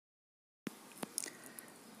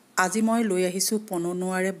আজি মই লৈ আহিছোঁ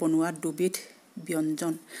পননুৱাৰে বনোৱা দুবিধ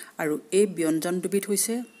ব্যঞ্জন আৰু এই ব্যঞ্জন দুবিধ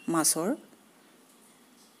হৈছে মাছৰ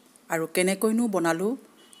আৰু কেনেকৈনো বনালোঁ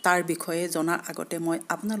তাৰ বিষয়ে জনাৰ আগতে মই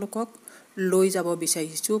আপোনালোকক লৈ যাব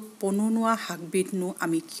বিচাৰিছোঁ পননুৱা শাকবিধনো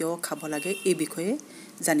আমি কিয় খাব লাগে এই বিষয়ে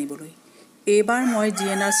জানিবলৈ। এইবাৰ মই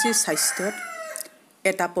GNRC স্বাস্থ্যত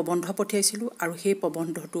এটা প্ৰবন্ধ পঠিয়াইছিলোঁ আৰু সেই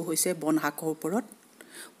প্ৰবন্ধটো হৈছে বন শাকৰ ওপৰত।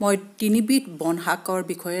 মই 3বিধ বন শাকৰ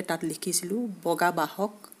বিষয়ে তাত লিখিছিলোঁ, বগা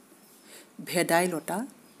বাহক, ভেদাইলতা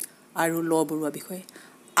আৰু লবৰুৱা বিষয়ে।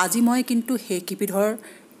 আজি মই কিন্তু সেইকেইবিধৰ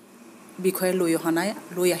বিষয়ে লৈ অহা নাই,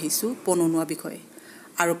 লৈ আহিছোঁ পননুৱা বিষয়ে।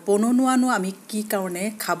 আৰু পননুৱানো আমি কি কাৰণে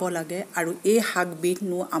খাব লাগে আৰু এই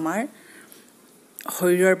শাকবিধনো আমাৰ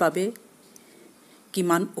শৰীৰৰ বাবে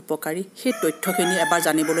কিমান উপকাৰী সেই তথ্যখিনি এবাৰ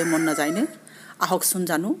জানিবলৈ মন নাযায়নে? আহকচোন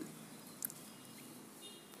জানো।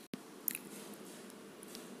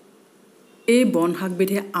 এই বন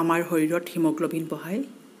শাকবিধে আমাৰ শৰীৰত হিমগ্ল'বিন বঢ়ায়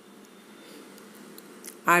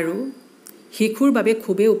আৰু শিশুৰ বাবে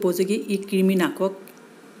খুবেই উপযোগী। ই কৃমিনাশক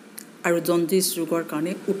আৰু জণ্ডিছ ৰোগৰ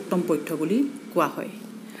কাৰণে উত্তম পথ্য বুলি কোৱা হয়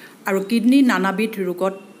আৰু কিডনীৰ নানাবিধ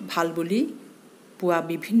ৰোগত ভাল বুলি পোৱা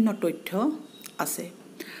বিভিন্ন তথ্য আছে।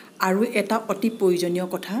 আৰু এটা অতি প্ৰয়োজনীয়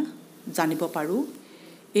কথা জানিব পাৰোঁ,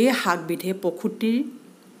 এই শাকবিধে প্ৰসূতিৰ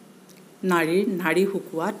নাৰীৰ নাড়ী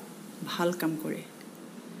শুকুৱাত ভাল কাম কৰে।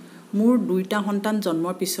 মোৰ 2টা সন্তান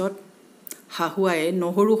জন্মৰ পিছত শাহুৱায়ে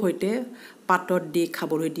নহৰুৰ সৈতে পাতত দি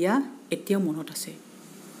খাবলৈ দিয়া এতিয়াও মনত আছে।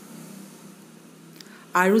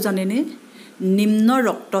 আৰু জানেনে, নিম্ন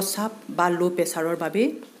ৰক্তচাপ বা ল' প্ৰেছাৰৰ বাবে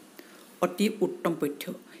অতি উত্তম পথ্য।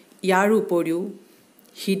 ইয়াৰ উপৰিও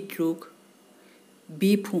হৃদৰোগ,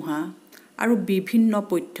 বিফুঁহা আৰু বিভিন্ন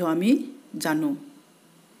পথ্য আমি জানো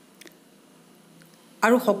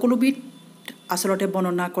আৰু সকলোবিধ আচলতে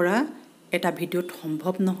বৰ্ণনা কৰা এটা ভিডিঅ'ত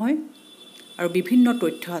সম্ভৱ নহয় আৰু বিভিন্ন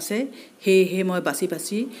তথ্য আছে। সেয়েহে মই বাছি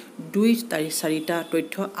 2-4টা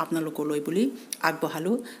তথ্য আপোনালোকলৈ বুলি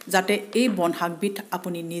আগবঢ়ালোঁ, যাতে এই বন শাকবিধ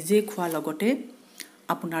আপুনি নিজে খোৱাৰ লগতে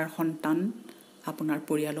আপোনাৰ সন্তান, আপোনাৰ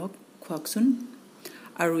পৰিয়ালক খুৱাওকচোন।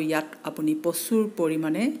 আৰু ইয়াত আপুনি প্ৰচুৰ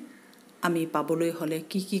পৰিমাণে আমি পাবলৈ হ'লে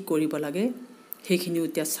কি কি কৰিব লাগে সেইখিনিও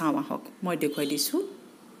এতিয়া চাওঁ আহক, মই দেখুৱাই দিছোঁ।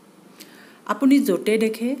 আপুনি য'তে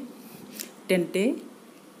দেখে তেন্তে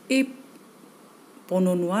এই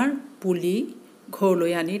পননুৱাৰ পুলি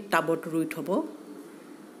ঘৰলৈ আনি টাবত ৰুই থ'ব।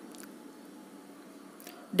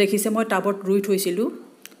 দেখিছে মই টাবত ৰুই থৈছিলোঁ,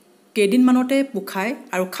 কেইদিনমানতে পোখায়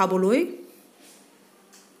আৰু খাবলৈ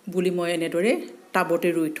বুলি মই এনেদৰে টাবতে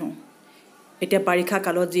ৰুই থওঁ। এতিয়া বাৰিষা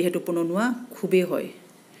কালত যিহেতু পননুৱা খুবেই হয়,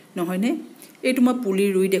 নহয়নে? এইটো মই পুলি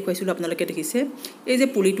ৰুই দেখুৱাইছিলোঁ, আপোনালোকে দেখিছে। এই যে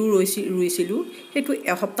পুলিটো ৰুইছিলোঁ সেইটো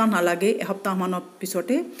এসপ্তাহ নালাগে, এসপ্তাহমানৰ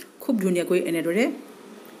পিছতে খুব ধুনীয়াকৈ এনেদৰে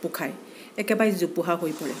পোখায়, একেবাৰে জোপোহা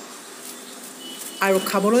হৈ পৰে। আৰু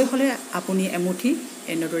খাবলৈ হ'লে আপুনি এমুঠি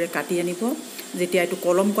এনেদৰে কাটি আনিব, যেতিয়া এইটো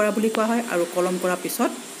কলম কৰা বুলি কোৱা হয়, আৰু কলম কৰাৰ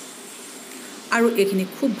পিছত আৰু এইখিনি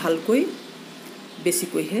খুব ভালকৈ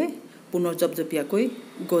বেছিকৈহে পুনৰ জপজপীয়াকৈ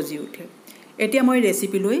গজি উঠে। এতিয়া মই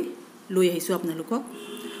ৰেচিপিলৈ লৈ আহিছোঁ আপোনালোকক।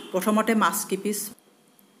 প্ৰথমতে মাছ কেইপিচ,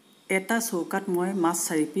 এটা চৌকাত মই মাছ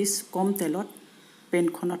 4 পিচ কম তেলত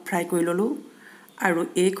পেনখনত ফ্ৰাই কৰি ল'লোঁ আৰু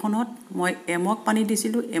এইখনত মই এমগ পানী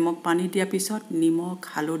দিছিলোঁ। এমগ পানী দিয়াৰ পিছত নিমখ,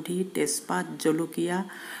 হালধি, তেজপাত, জলকীয়া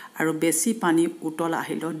আৰু বেছি পানী উতল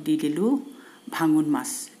আহিলত দি দিলোঁ ভাঙোন মাছ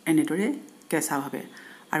এনেদৰে কেঁচাভাৱে,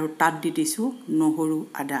 আৰু তাত দি দিছোঁ নহৰু,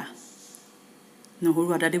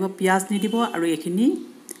 আদা দিব, পিঁয়াজ নিদিব আৰু এইখিনি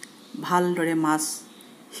ভালদৰে মাছ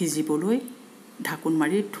সিজিবলৈ ঢাকোন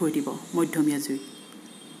মাৰি থৈ দিব মধ্যমীয়া জুইত।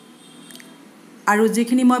 আৰু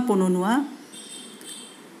যিখিনি মই পননুৱা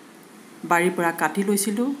বাৰীৰ পৰা কাটি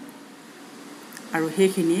লৈছিলোঁ আৰু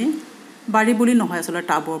সেইখিনি বাৰী বুলি নহয় আচলতে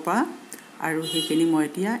টাবৰ পৰা, আৰু সেইখিনি মই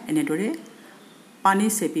এতিয়া এনেদৰে পানী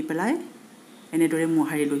চেপি পেলাই এনেদৰে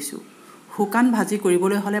মোহাৰি লৈছোঁ। শুকান ভাজি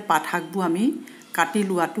কৰিবলৈ হ'লে পাত শাকবোৰ আমি কাটি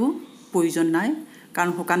লোৱাটো প্ৰয়োজন নাই,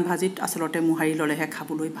 কাৰণ শুকান ভাজিত আচলতে মোহাৰি ল'লেহে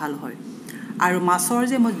খাবলৈ ভাল হয়। আৰু মাছৰ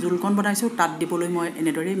যে মই জোলকণ বনাইছোঁ তাত দিবলৈ মই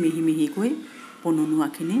এনেদৰে মিহি মিহিকৈ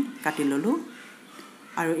পননুৱাখিনি কাটি ল'লোঁ।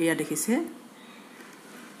 আৰু এয়া দেখিছে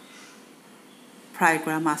ফ্ৰাই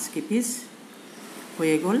কৰা মাছ কেইপিচ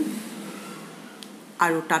হৈয়ে গ'ল,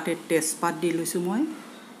 আৰু তাতে তেজপাত দি লৈছোঁ মই।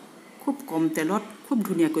 খুব কম তেলত খুব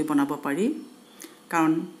ধুনীয়াকৈ বনাব পাৰি,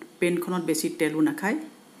 কাৰণ পেনখনত বেছি তেলো নাখায়।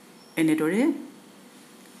 এনেদৰে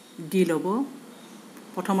দি ল'ব।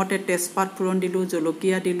 প্ৰথমতে তেজপাত ফোৰণ দিলোঁ,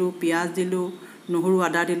 জলকীয়া দিলোঁ, পিঁয়াজ দিলোঁ, নহৰু,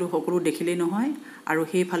 আদা দিলোঁ, সকলো দেখিলেই নহয়। আৰু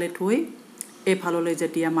সেইফালে থৈ এইফাললৈ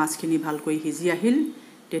যেতিয়া মাছখিনি ভালকৈ সিজি আহিল,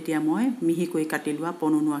 তেতিয়া মই মিহিকৈ কাটি লোৱা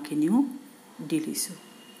পননুৱাখিনিও দি দিছোঁ।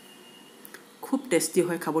 খুব টেষ্টি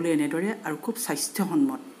হয় খাবলৈ এনেদৰে, আৰু খুব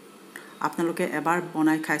স্বাস্থ্যসন্মত। আপোনালোকে এবাৰ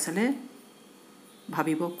বনাই খাই চালে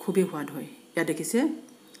ভাবিব খুবেই সোৱাদ হয় ইয়া দেখিছে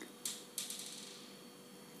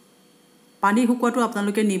পানী শুকোৱাটো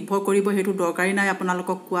আপোনালোকে নিৰ্ভৰ কৰিব হেতু দৰকাৰি নাই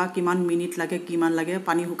আপোনালোকক কোৱা কিমান মিনিট লাগে কিমান লাগে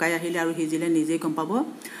পানী শুকাই আহিলে আৰু হিজিলে নিজেই গম পাব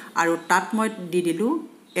আৰু তাত মই দি দিলো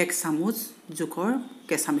 1 চামুচ জোখৰ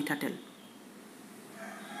কেঁচা মিঠাতেল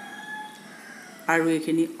আৰু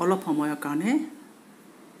এইখিনি অলপ সময়ৰ কাৰণে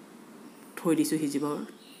থৈ দিছো হিজিবৰ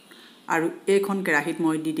আৰু এইখন কেৰাহীত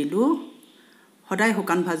মই দি দিলো সদায়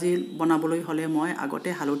শুকান ভাজি বনাবলৈ হলে মই আগতে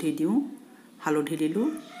হালধি দিলো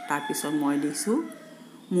তাৰ পিছত মই দিছো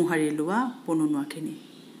মুহাৰি লোৱা পনুনুৱাখিনি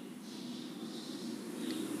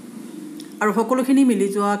আৰু সকলোখিনি মিলি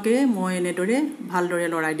যোৱাকে মই এনেদৰে ভালদৰে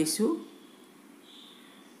লৰাই দিছো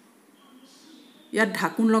ইয়াত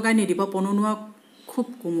ঢাকুন লগাই নিদিব পনুনুৱা খুব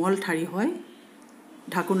কোমল ঠাৰি হয়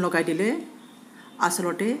ঢাকুন লগাই দিলে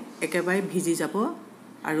আসলতে একেবাৰে ভিজি যাব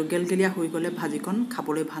আৰু গেলগেলিয়া হৈ গলে ভাজিখন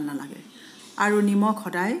খাবলৈ ভাল নালাগে আৰু নিমখ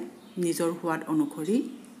সদায় নিজৰ সোৱাদ অনুসৰি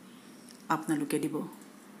আপোনালোকে দিব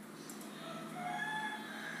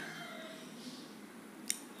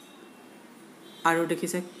আৰু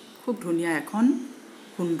দেখিছে খুব ধুনিয়া এখন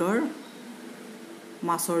সুন্দৰ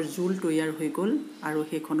মাছৰ জোল তৈয়াৰ হৈ গল আৰু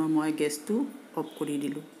হেখনৰ মই গেছটো অফ কৰি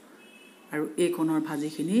দিলো আৰু এইখনৰ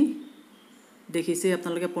ভাজিখিনি দেখিছে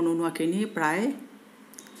আপোনালোকে পনুনুৱাখিনি প্ৰায়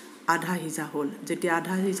আধা হিজা হল যেতিয়া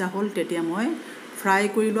আধা হিজা হল তেতিয়া মই ফ্ৰাই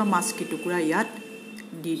কৰি লোৱা মাছ কি টুকুৰা ইয়াত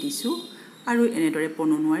দি দিছো আৰু এনেদৰে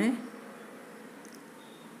পনুনুৱাৰে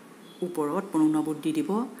ওপৰত পনুনুৱাবোৰ দি দিব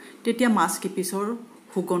তেতিয়া মাছ কি পিছৰ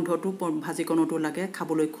সুগন্ধটো ভাজিকণটো লাগে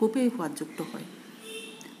খাবলৈ খুবেই সোৱাদযুক্ত হয়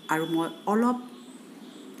আৰু মই অলপ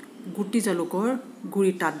গুটি জালুকৰ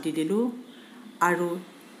গুৰি তাত দি দিলো আৰু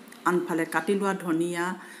আনফালে কাটি লোৱা ধনিয়া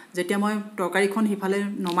যেতিয়া মই তৰকাৰীখন হিফালে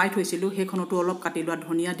নমাই থৈছিলো হেখনটো অলপ কাটি লোৱা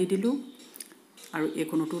ধনিয়া দি দিলো আৰু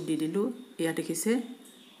এইখনটো দি দিলো এয়া দেখিছে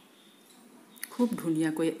খুব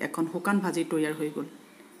ধুনিয়াকৈ এখন শুকান ভাজি তৈয়াৰ হৈ গল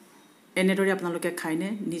এনেদৰে আপোনালোকে খাইনে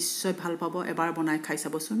নিশ্চয় ভাল পাব এবাৰ বনাই খাই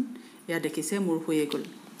চাবচোন এয়া দেখিছে মোৰ হৈয়ে গল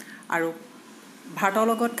আৰু ভাতৰ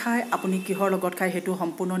লগত খাই আপুনি কিহৰ লগত খাই হেতু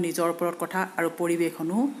সম্পূৰ্ণ নিজৰ ওপৰত কথা আৰু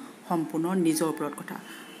পৰিবেশনো সম্পূৰ্ণ নিজৰ ওপৰত কথা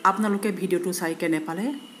আপোনালোকে ভিডিওটো চাই কেনে পালে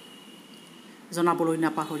জনাবলৈ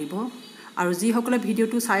নাপাহৰিব আৰু যি সকলে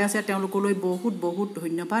ভিডিওটো চাই আছে তেওঁলোকলৈ বহুত বহুত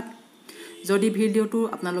ধন্যবাদ যদি ভিডিওটো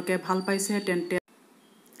আপোনালোকে ভাল পাইছে তেন্তে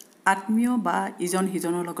আত্মীয় বা ইজন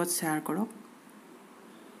হিজনৰ লগত শ্বেয়াৰ কৰক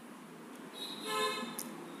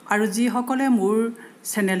আৰু যি সকলে মোৰ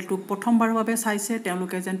চেনেলটো প্ৰথমবাৰৰ বাবে চাইছে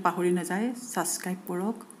তেওঁলোকে যেন পাহৰি নাযায় সাবস্ক্ৰাইব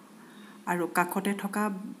কৰক আৰু কাষতে থকা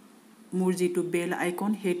মোৰ যিটো বেল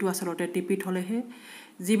আইকন হেতু আসলতে টিপি থলেহে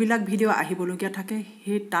যিবিলাক ভিডিও আহিবলগীয়া থাকে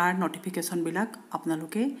হে তাৰ নটিফিকেশন বিলাক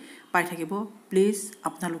আপোনালোকে পাই থাকিব প্লিজ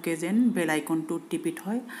আপোনালোকে যেন বেল আইকনটো টিপি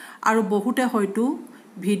থয় আৰু বহুতে হয়তো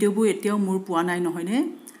ভিডিওবোৰ এতিয়াও মোৰ পোৱা নাই নহয়নে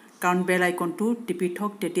কাৰণ বেল আইকনটো টিপি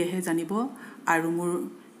থক তেতিয়াহে জানিব আৰু মোৰ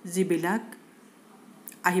যিবিলাক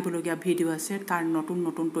আহিবলগীয়া ভিডিও আছে তাৰ নতুন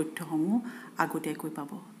নতুন তথ্যসমূহ আগতীয়াকৈ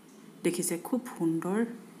পাব দেখিছে খুব সুন্দৰ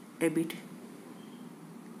এবিধ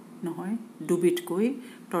নহয় দুবিধকৈ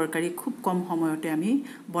তৰকাৰী খুব কম সময়তে আমি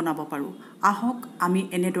বনাব পাৰো আহক আমি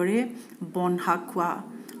এনেদৰে বন শাক খোৱা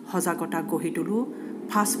সজাগতা গঢ়ি তুলো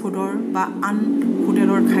ফাষ্ট ফুডৰ বা আন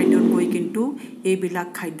হোটেলৰ খাদ্যতকৈ কিন্তু এইবিলাক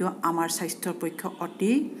খাদ্য আমাৰ স্বাস্থ্যৰ পক্ষে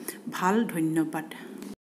অতি ভাল ধন্যবাদ